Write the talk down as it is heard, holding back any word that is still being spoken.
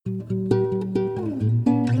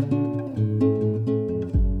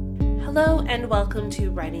Hello and welcome to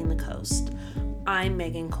Writing the Coast. I'm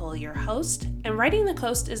Megan Cole, your host, and Writing the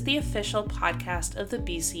Coast is the official podcast of the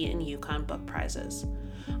BC and Yukon Book Prizes.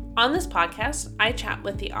 On this podcast, I chat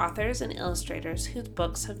with the authors and illustrators whose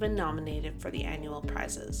books have been nominated for the annual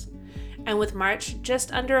prizes. And with March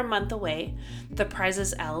just under a month away, the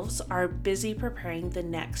prizes elves are busy preparing the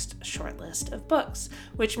next shortlist of books,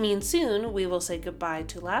 which means soon we will say goodbye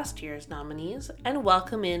to last year's nominees and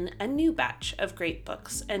welcome in a new batch of great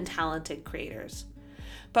books and talented creators.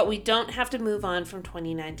 But we don't have to move on from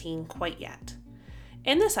 2019 quite yet.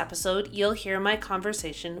 In this episode, you'll hear my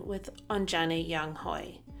conversation with Anjana Young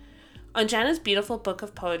Hoy. Anjana's beautiful book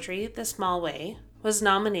of poetry, The Small Way, was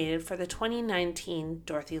nominated for the 2019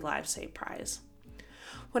 Dorothy Livesay Prize.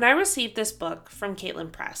 When I received this book from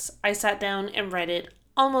Caitlin Press, I sat down and read it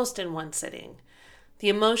almost in one sitting. The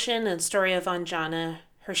emotion and story of Anjana,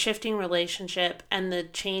 her shifting relationship, and the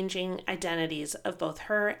changing identities of both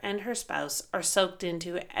her and her spouse are soaked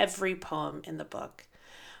into every poem in the book.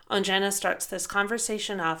 Anjana starts this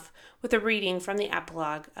conversation off with a reading from the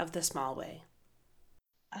epilogue of The Small Way.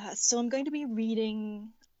 So I'm going to be reading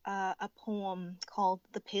a poem called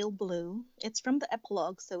The Pale Blue. It's from the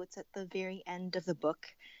epilogue, so it's at the very end of the book.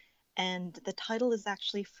 And the title is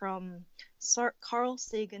actually from Carl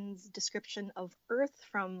Sagan's description of Earth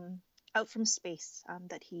out from space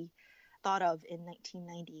that he thought of in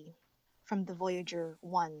 1990 from the Voyager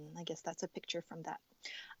 1. I guess that's a picture from that.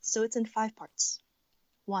 So it's in 5 parts.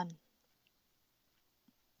 1.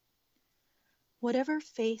 Whatever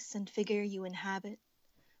face and figure you inhabit,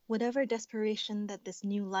 whatever desperation that this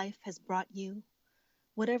new life has brought you,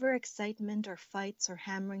 whatever excitement or fights or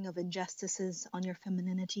hammering of injustices on your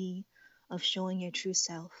femininity, of showing your true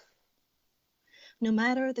self. No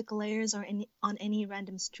matter the glares on any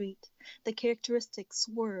random street, the characteristic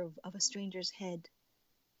swerve of a stranger's head,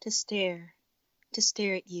 to stare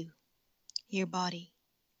at you, your body.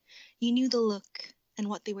 You knew the look and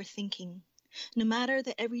what they were thinking. No matter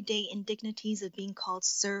the everyday indignities of being called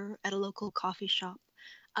sir at a local coffee shop,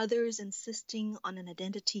 others insisting on an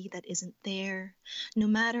identity that isn't there. No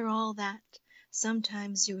matter all that,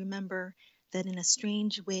 sometimes you remember that in a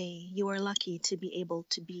strange way you are lucky to be able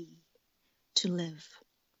to live.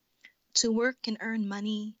 To work and earn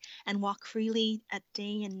money and walk freely at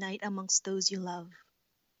day and night amongst those you love.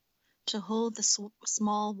 To hold the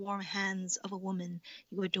small warm hands of a woman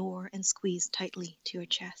you adore and squeeze tightly to your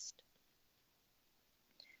chest.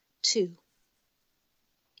 2.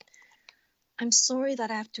 I'm sorry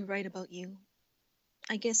that I have to write about you.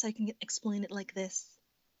 I guess I can explain it like this.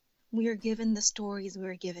 We are given the stories we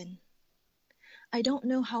are given. I don't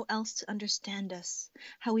know how else to understand us,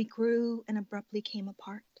 how we grew and abruptly came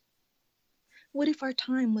apart. What if our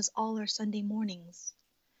time was all our Sunday mornings?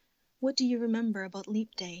 What do you remember about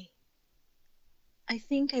Leap Day? I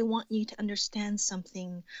think I want you to understand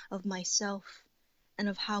something of myself and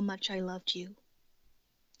of how much I loved you.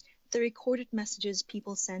 The recorded messages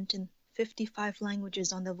people sent in 55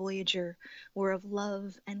 languages on the Voyager were of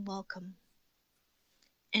love and welcome.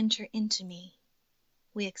 Enter into me.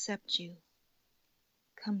 We accept you.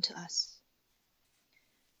 Come to us.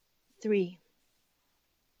 3.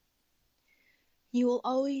 You will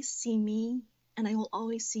always see me, and I will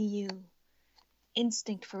always see you.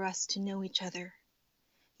 Instinct for us to know each other.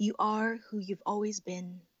 You are who you've always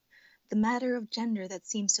been. The matter of gender that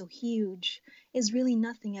seems so huge is really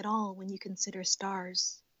nothing at all when you consider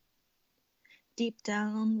stars. Deep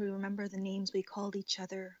down, we remember the names we called each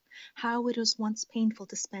other, how it was once painful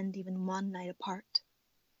to spend even one night apart.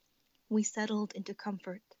 We settled into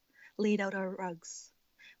comfort, laid out our rugs.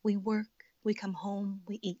 We work, we come home,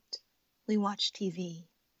 we eat. We watch TV.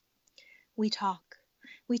 We talk.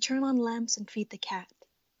 We turn on lamps and feed the cat.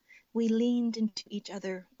 We leaned into each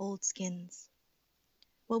other old skins.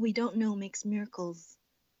 What we don't know makes miracles.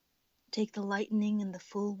 Take the lightning and the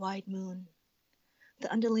full wide moon,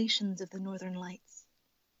 the undulations of the northern lights.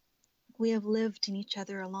 We have lived in each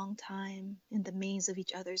other a long time in the maze of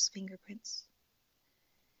each other's fingerprints.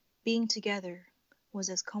 Being together was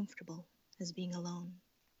as comfortable as being alone.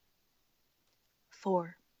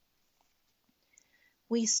 4.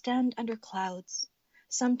 We stand under clouds.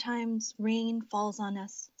 Sometimes rain falls on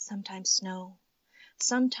us, sometimes snow.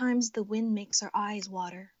 Sometimes the wind makes our eyes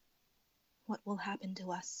water. What will happen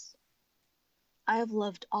to us? I have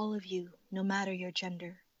loved all of you, no matter your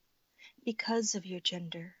gender. Because of your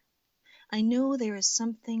gender. I know there is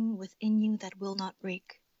something within you that will not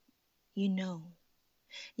break. You know.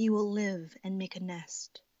 You will live and make a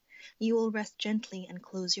nest. You will rest gently and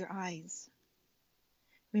close your eyes.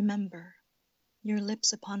 Remember, your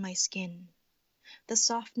lips upon my skin, the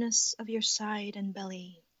softness of your side and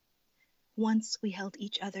belly. Once we held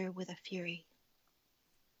each other with a fury.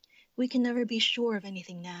 We can never be sure of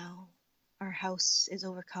anything now. Our house is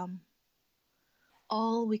overcome.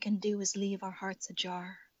 All we can do is leave our hearts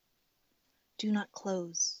ajar. Do not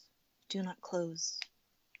close. Do not close.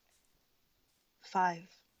 5.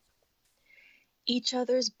 Each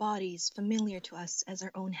other's bodies familiar to us as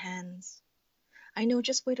our own hands. I know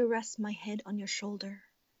just where to rest my head on your shoulder.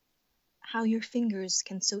 How your fingers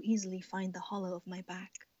can so easily find the hollow of my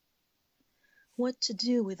back. What to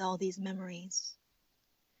do with all these memories?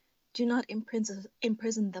 Do not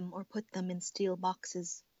imprison them or put them in steel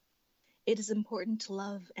boxes. It is important to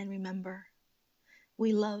love and remember.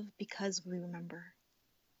 We love because we remember.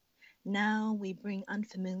 Now we bring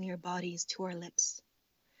unfamiliar bodies to our lips.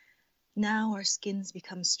 Now our skins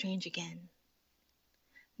become strange again.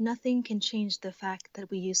 Nothing can change the fact that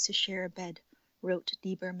we used to share a bed, wrote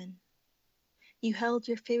Dee Berman. You held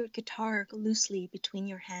your favorite guitar loosely between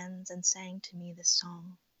your hands and sang to me this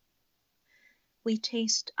song. We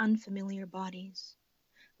taste unfamiliar bodies.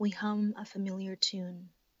 We hum a familiar tune.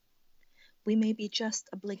 We may be just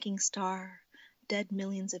a blinking star, dead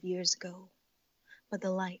millions of years ago, but the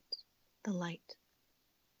light,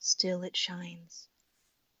 still it shines.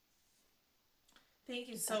 Thank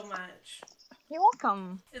you so much. You're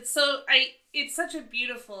welcome. It's such a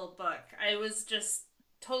beautiful book. I was just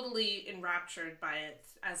totally enraptured by it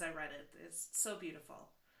as I read it. It's so beautiful.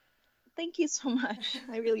 Thank you so much.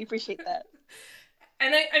 I really appreciate that.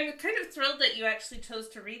 And I'm kind of thrilled that you actually chose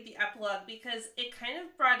to read the epilogue because it kind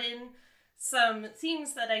of brought in some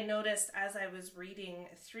themes that I noticed as I was reading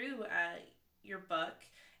through your book.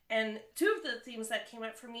 And two of the themes that came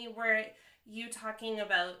up for me were you talking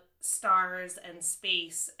about stars and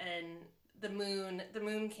space and the moon. The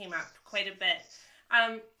moon came up quite a bit.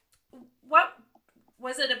 What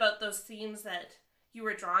was it about those themes that you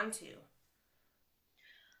were drawn to?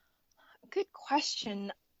 Good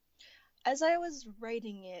question. As I was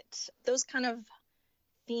writing it, those kind of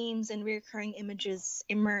themes and recurring images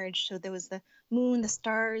emerged. So there was the moon, the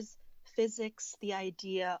stars, physics, the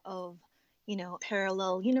idea of,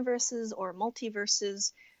 parallel universes or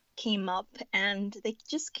multiverses came up, and they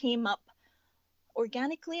just came up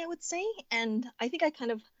organically, I would say. And I think I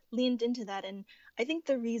kind of leaned into that. And I think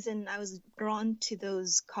the reason I was drawn to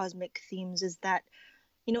those cosmic themes is that,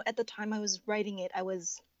 at the time I was writing it, I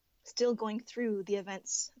was still going through the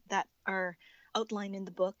events that are outlined in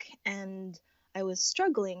the book, and I was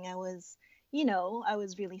struggling. I was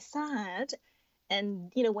really sad.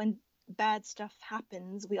 And, when bad stuff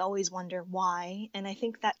happens, we always wonder why. And I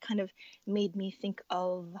think that kind of made me think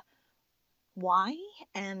of why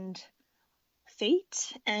and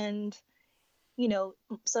fate. And,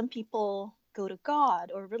 some people go to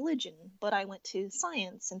God or religion, but I went to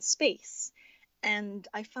science and space. And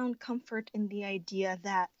I found comfort in the idea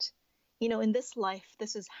that, in this life,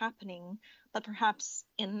 this is happening, but perhaps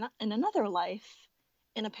in another life,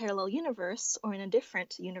 in a parallel universe or in a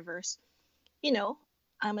different universe,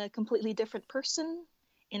 I'm a completely different person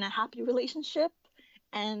in a happy relationship.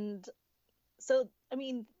 And so,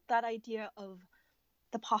 that idea of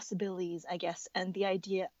the possibilities, I guess, and the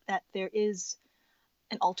idea that there is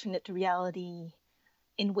an alternate reality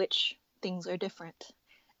in which things are different.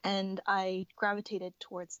 And I gravitated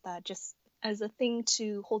towards that just as a thing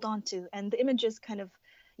to hold on to. And the images kind of,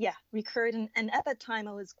 recurred. And at that time,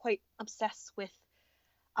 I was quite obsessed with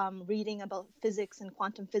reading about physics and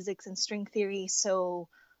quantum physics and string theory. So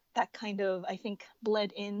that kind of, I think,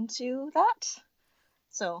 bled into that.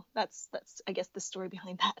 So that's I guess, the story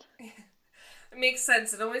behind that. It makes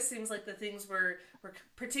sense. It always seems like the things we're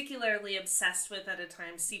particularly obsessed with at a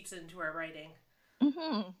time seeps into our writing.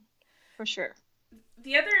 Mm-hmm. For sure.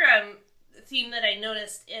 The other theme that I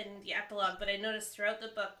noticed in the epilogue, but I noticed throughout the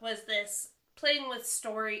book, was this playing with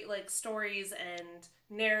stories and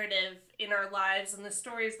narrative in our lives and the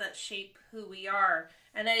stories that shape who we are.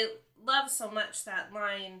 And I love so much that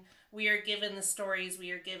line, "We are given the stories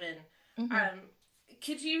we are given." Mm-hmm.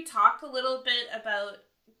 Could you talk a little bit about,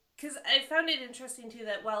 because I found it interesting too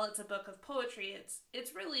that while it's a book of poetry,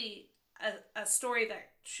 it's really a story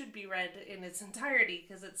that should be read in its entirety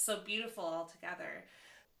because it's so beautiful altogether.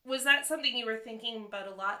 Was that something you were thinking about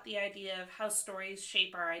a lot, the idea of how stories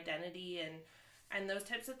shape our identity and those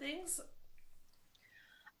types of things?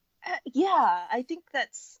 Yeah, I think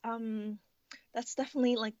that's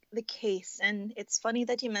definitely like the case. And it's funny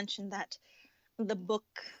that you mentioned that the book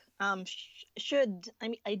should,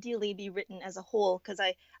 ideally be written as a whole, because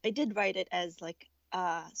I did write it as like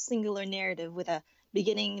a singular narrative with a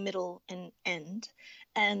beginning, middle, and end.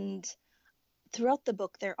 And throughout the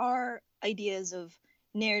book, there are ideas of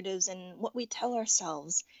narratives and what we tell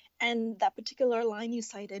ourselves. And that particular line you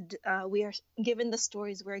cited, we are given the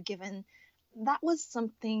stories we're given, that was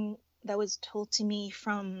something that was told to me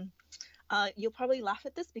from, you'll probably laugh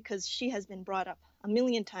at this because she has been brought up a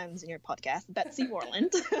million times in your podcast, Betsy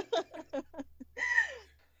Borland.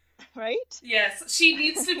 Right? Yes, she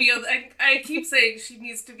needs to be on. I keep saying she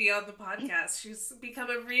needs to be on the podcast. She's become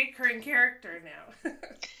a reoccurring character now.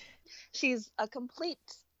 She's a complete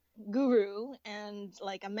guru and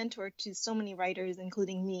like a mentor to so many writers,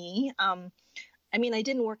 including me. I mean, I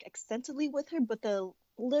didn't work extensively with her, but the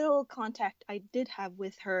little contact I did have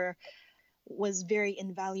with her was very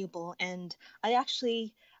invaluable. And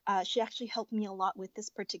she actually helped me a lot with this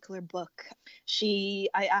particular book.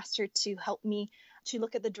 I asked her to help me to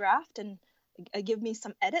look at the draft and give me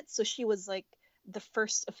some edits. So she was like the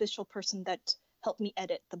first official person that helped me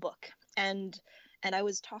edit the book. And I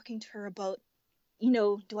was talking to her about,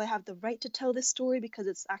 do I have the right to tell this story? Because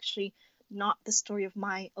it's actually not the story of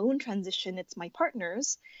my own transition, it's my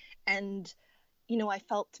partner's. And, I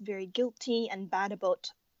felt very guilty and bad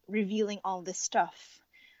about revealing all this stuff.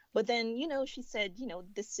 But then, she said,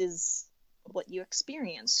 this is what you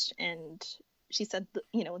experienced. And she said,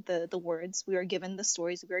 the words we are given, the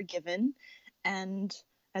stories we are given. And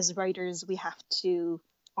as writers, we have to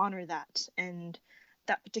honor that. And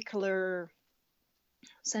that particular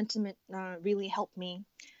sentiment really helped me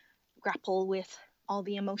grapple with all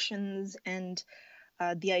the emotions and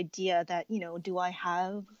the idea that, do I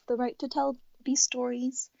have the right to tell these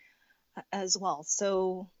stories as well?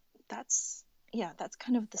 So that's, yeah, that's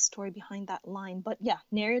kind of the story behind that line. But yeah,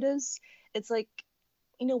 narratives, it's like,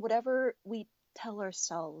 whatever we tell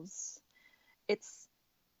ourselves, it's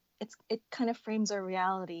it kind of frames our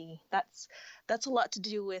reality. That's a lot to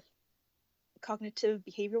do with cognitive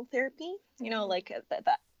behavioral therapy, like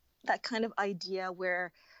that kind of idea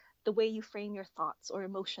where the way you frame your thoughts or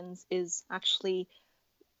emotions is actually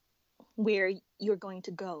where you're going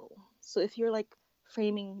to go. So if you're like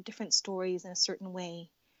framing different stories in a certain way,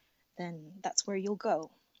 then that's where you'll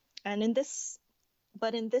go. And with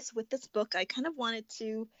this book, I kind of wanted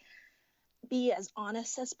to be as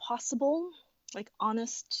honest as possible, like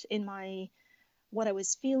honest in my what I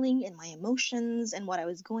was feeling, in my emotions, and what I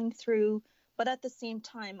was going through. But at the same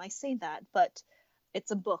time, I say that, but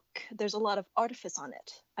it's a book. There's a lot of artifice on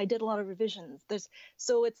it. I did a lot of revisions.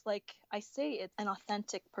 So it's like I say it's an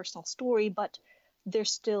authentic personal story, but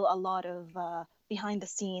there's still a lot of behind the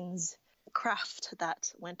scenes craft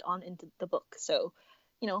that went on into the book. So,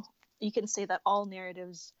 you can say that all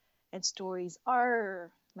narratives and stories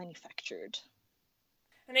are manufactured.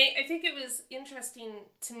 And I think it was interesting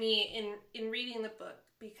to me in reading the book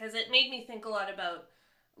because it made me think a lot about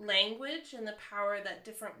language and the power that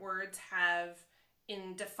different words have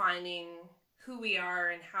in defining who we are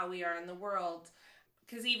and how we are in the world.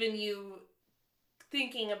 Because even you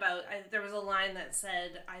thinking about, there was a line that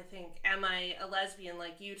said, I think, am I a lesbian?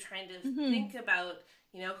 Like you trying to think about,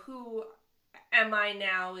 who am I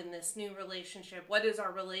now in this new relationship? What is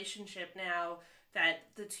our relationship now that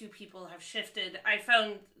the two people have shifted? I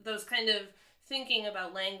found those kind of thinking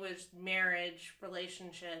about language, marriage,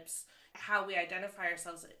 relationships, how we identify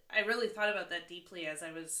ourselves. I really thought about that deeply as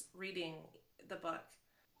I was reading the book.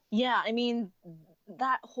 Yeah, I mean,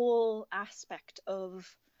 that whole aspect of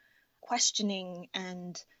questioning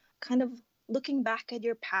and kind of looking back at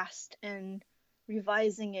your past and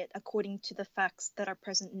revising it according to the facts that are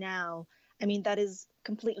present now. I mean, that is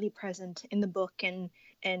completely present in the book and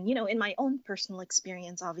in my own personal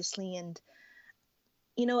experience, obviously, and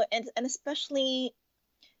and especially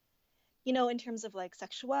in terms of like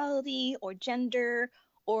sexuality or gender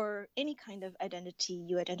or any kind of identity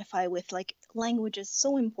you identify with, like language is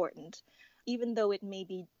so important. Even though it may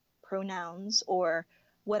be pronouns or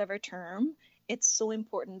whatever term, it's so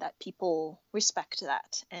important that people respect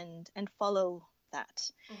that and follow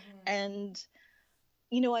that. Mm-hmm. And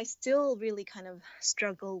I still really kind of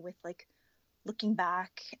struggle with like looking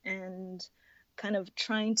back and kind of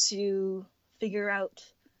trying to figure out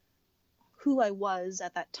who I was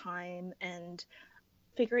at that time and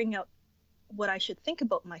figuring out what I should think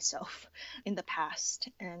about myself in the past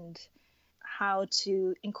and how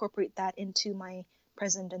to incorporate that into my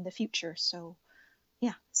present and the future. So,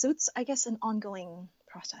 yeah, so it's, I guess, an ongoing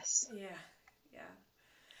process. Yeah, yeah.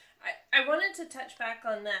 I wanted to touch back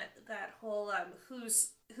on that whole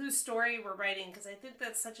whose story we're writing because I think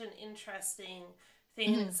that's such an interesting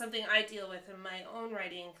thing and it's something I deal with in my own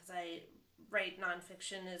writing because I write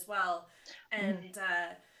nonfiction as well, and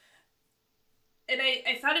I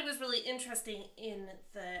thought it was really interesting in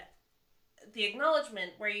the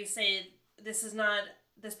acknowledgement where you say this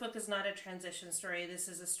book is not a transition story. This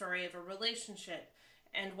is a story of a relationship,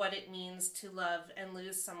 and what it means to love and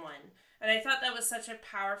lose someone. And I thought that was such a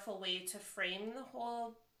powerful way to frame the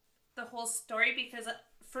whole story, because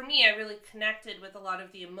for me I really connected with a lot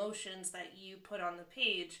of the emotions that you put on the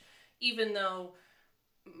page, even though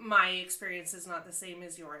my experience is not the same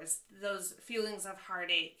as yours. Those feelings of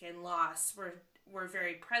heartache and loss were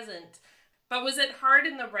very present. But was it hard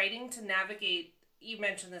in the writing to navigate? You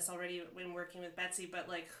mentioned this already when working with Betsy, but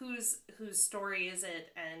like whose story is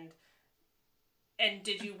it, and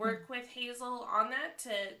did you work with Hazel on that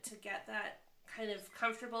to get that kind of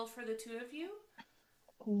comfortable for the two of you?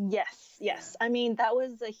 Yes, Yeah. yes. I mean, that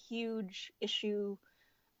was a huge issue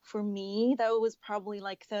for me. That was probably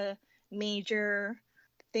like the major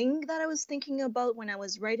thing that I was thinking about when I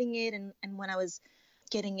was writing it, and when I was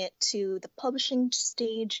getting it to the publishing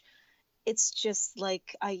stage. It's just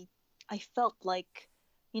like I felt like,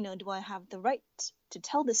 do I have the right to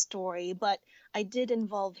tell this story? But I did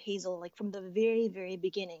involve Hazel like from the very, very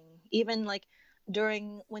beginning. Even like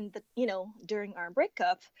during our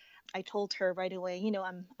breakup, I told her right away,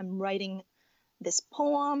 I'm writing this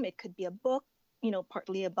poem. It could be a book,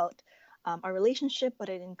 partly about our relationship, but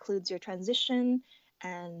it includes your transition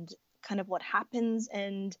and kind of what happens.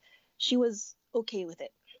 And she was okay with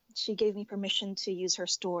it. She gave me permission to use her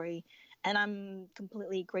story, and I'm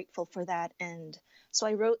completely grateful for that. And so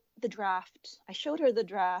I wrote the draft. I showed her the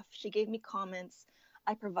draft. She gave me comments.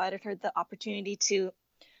 I provided her the opportunity to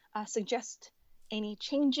suggest any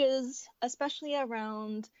changes, especially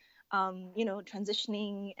around,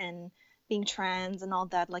 transitioning and being trans and all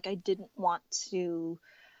that. Like, I didn't want to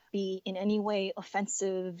be in any way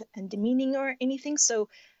offensive and demeaning or anything. So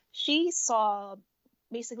she saw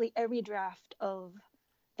basically every draft of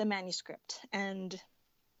the manuscript, and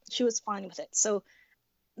she was fine with it. So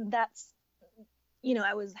that's,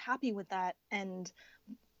 I was happy with that.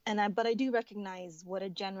 But I do recognize what a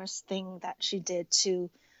generous thing that she did to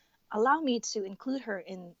allow me to include her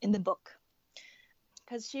in the book,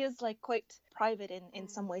 because she is like quite private in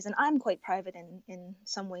some ways, and I'm quite private in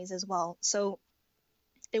some ways as well. So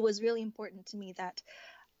it was really important to me that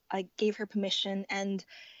I gave her permission, and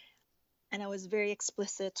I was very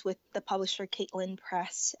explicit with the publisher, Caitlin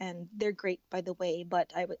Press, and they're great, by the way.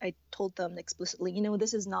 But I told them explicitly,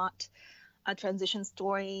 this is not a transition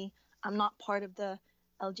story. I'm not part of the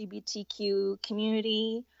LGBTQ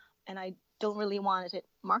community, and I don't really want it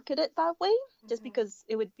marketed that way, just because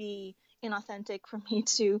it would be inauthentic for me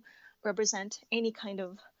to represent any kind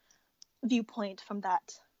of viewpoint from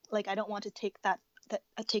that. Like, I don't want to take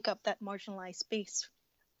up that marginalized space.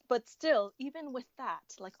 But still, even with that,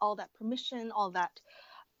 like all that permission, all that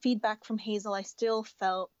feedback from Hazel, I still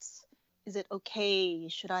felt, is it okay?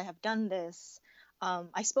 Should I have done this?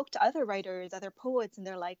 I spoke to other writers, other poets, and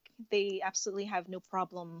they're like, they absolutely have no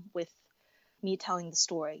problem with me telling the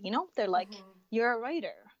story. They're like, you're a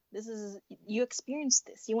writer. You experienced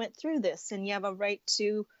this, you went through this, and you have a right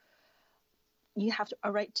to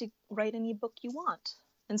write any book you want.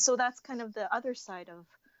 And so that's kind of the other side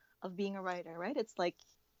of being a writer, right? It's like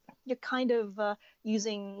you're kind of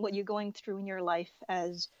using what you're going through in your life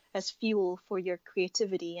as fuel for your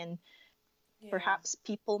creativity, and Yeah. perhaps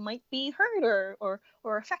people might be hurt or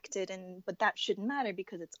affected, but that shouldn't matter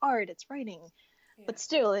because it's art, it's writing. Yeah. But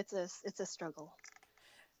still, it's a struggle.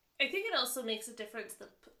 I think it also makes a difference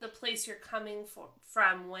the place you're coming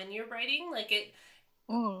from when you're writing. Like it,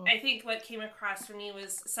 Mm. I think what came across for me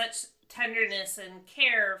was such tenderness and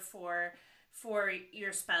care for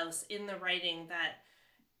your spouse in the writing that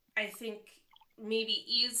I think maybe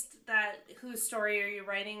eased that whose story are you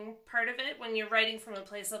writing part of it. When you're writing from a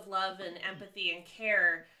place of love and empathy and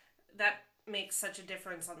care, that makes such a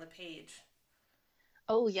difference on the page.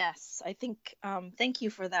 Oh yes, I think. Thank you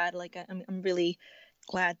for that. Like, I'm really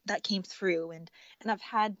glad that came through, and I've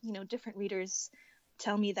had different readers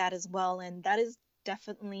tell me that as well, and that is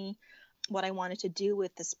definitely what I wanted to do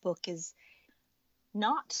with this book, is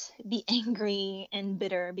not be angry and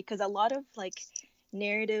bitter, because a lot of like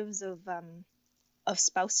narratives of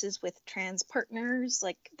spouses with trans partners,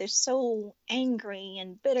 like they're so angry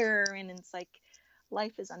and bitter, and it's like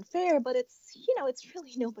life is unfair, but it's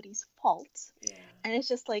really nobody's fault, Yeah. and it's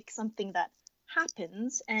just like something that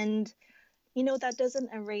happens, and that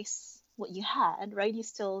doesn't erase what you had, right?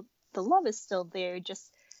 The love is still there,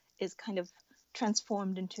 just is kind of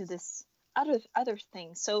transformed into this other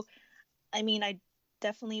thing. So I mean, I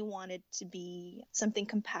definitely wanted to be something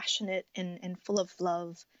compassionate and full of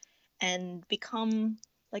love, and become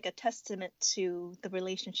like a testament to the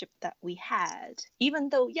relationship that we had. Even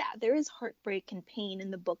though, yeah, there is heartbreak and pain in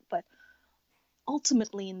the book, but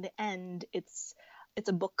ultimately, in the end, it's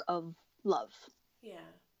a book of love. Yeah.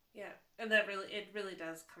 Yeah. And that really it really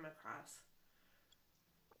does come across.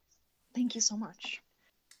 Thank you so much.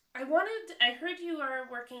 I heard you are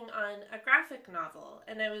working on a graphic novel,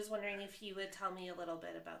 and I was wondering if you would tell me a little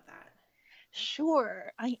bit about that.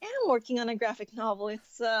 Sure, I am working on a graphic novel.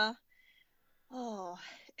 Oh,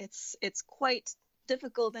 it's quite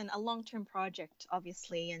difficult and a long-term project,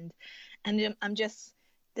 obviously, and I'm just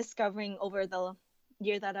discovering over the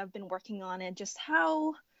year that I've been working on it just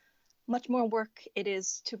how much more work it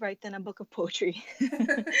is to write than a book of poetry.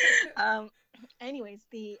 um, Anyways,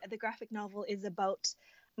 the graphic novel is about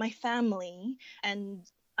my family, and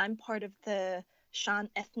I'm part of the Shan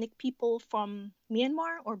ethnic people from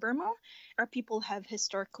Myanmar or Burma. Our people have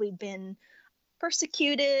historically been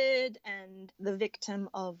persecuted and the victim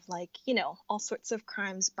of, like, all sorts of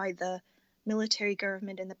crimes by the military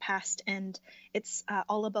government in the past. And it's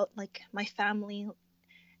all about like my family,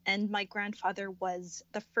 and my grandfather was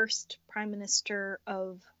the first prime minister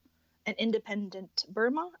of an independent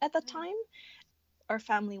Burma at the time. Our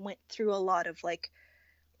family went through a lot of like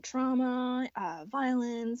trauma,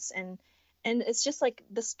 violence, and it's just like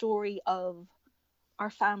the story of our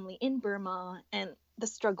family in Burma and the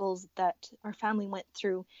struggles that our family went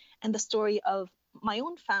through, and the story of my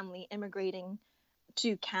own family immigrating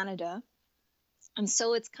to Canada. And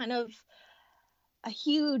so it's kind of a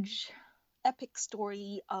huge epic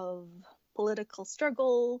story of political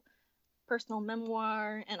struggle, personal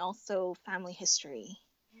memoir, and also family history.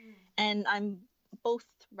 And I'm both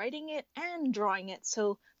writing it and drawing it,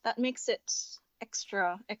 so that makes it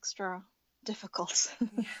extra difficult.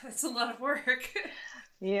 Yeah, it's a lot of work.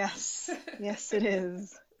 Yes, it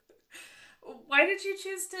is. Why did you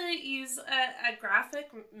choose to use a graphic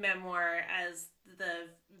memoir as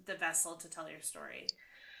the vessel to tell your story?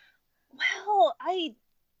 Well, I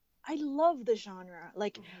love the genre.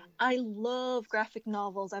 Like, Mm-hmm. I love graphic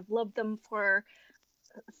novels. I've loved them for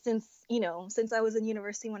since I was in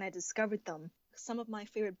university when I discovered them. Some of my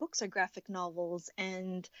favorite books are graphic novels,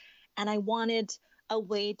 and I wanted a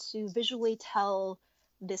way to visually tell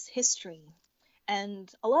this history.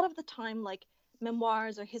 And a lot of the time, like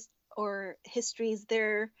memoirs or histories,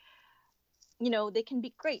 they can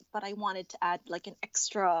be great, but I wanted to add like an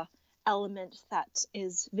extra element that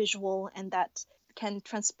is visual and that can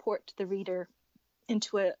transport the reader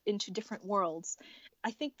into different worlds.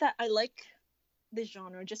 I think that I like this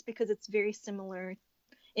genre just because it's very similar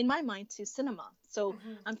in my mind to cinema. So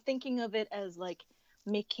Mm-hmm. I'm thinking of it as like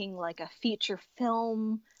making like a feature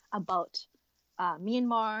film about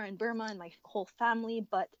Myanmar and Burma and my whole family,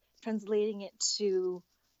 but translating it to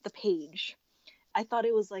the page. I thought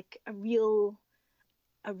it was like a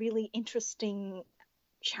really interesting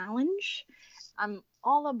challenge. I'm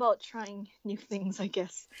all about trying new things, I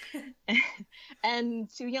guess. And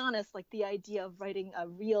to be honest, like the idea of writing a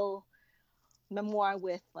real memoir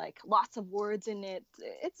with like lots of words in it,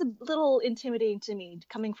 it's a little intimidating to me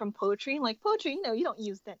coming from poetry. Like poetry, you don't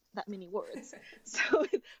use that many words. So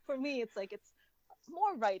for me, it's like it's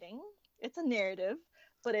more writing. It's a narrative,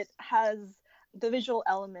 but it has the visual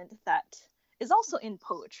element that is also in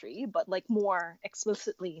poetry, but like more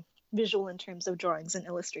explicitly visual in terms of drawings and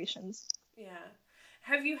illustrations. Yeah.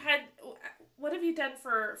 Have you had what have you done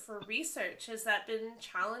for research? Has that been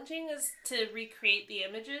challenging as to recreate the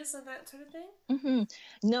images and that sort of thing? hmm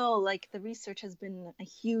No, like the research has been a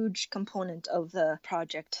huge component of the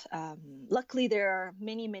project. Luckily, there are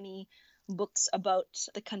many books about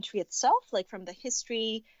the country itself, like from the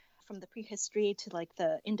history, from the prehistory to like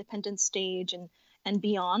the independence stage and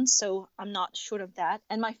beyond. So I'm not short of that.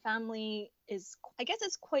 And my family is, I guess,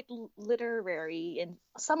 it's quite literary, and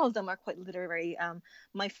some of them are quite literary.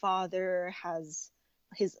 My father has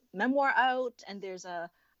his memoir out, and there's a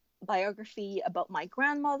biography about my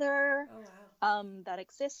grandmother Oh wow. that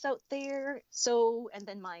exists out there. So, and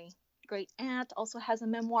then my great aunt also has a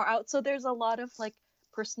memoir out. So there's a lot of like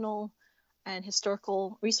personal and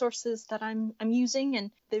historical resources that I'm using,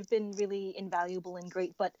 and they've been really invaluable and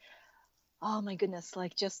great. But oh my goodness,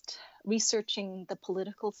 like just researching the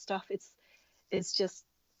political stuff, it's just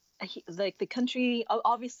like the country.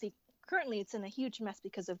 Obviously, currently it's in a huge mess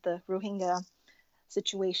because of the Rohingya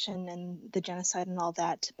situation and the genocide and all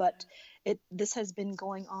that. But this has been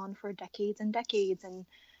going on for decades and decades, and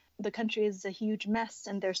the country is a huge mess,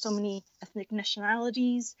 and there's so many ethnic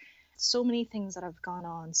nationalities, so many things that have gone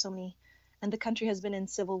on, so many, and the country has been in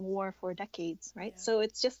civil war for decades, right? Yeah. So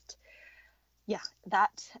it's just, yeah,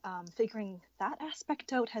 that figuring that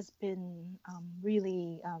aspect out has been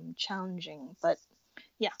really challenging, but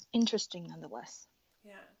yeah, interesting nonetheless.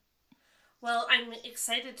 Yeah. Well, I'm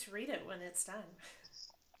excited to read it when it's done.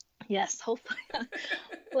 Yes, hopefully.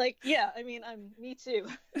 Like, yeah, I mean, me too.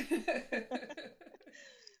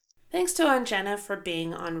 Thanks to Anjena for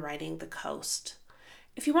being on Writing the Coast.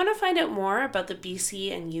 If you want to find out more about the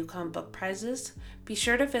BC and Yukon Book Prizes, be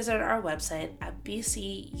sure to visit our website at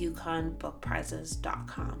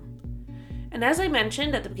bcyukonbookprizes.com. And as I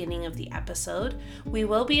mentioned at the beginning of the episode, we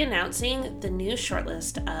will be announcing the new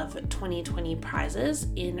shortlist of 2020 prizes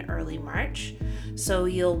in early March. So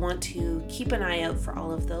you'll want to keep an eye out for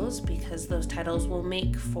all of those because those titles will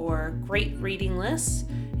make for great reading lists.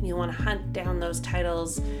 And you want to hunt down those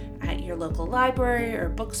titles at your local library or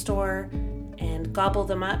bookstore and gobble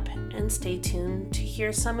them up, and stay tuned to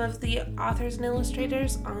hear some of the authors and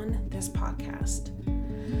illustrators on this podcast.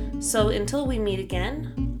 So until we meet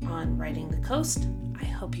again on Writing the Coast, I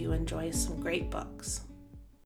hope you enjoy some great books.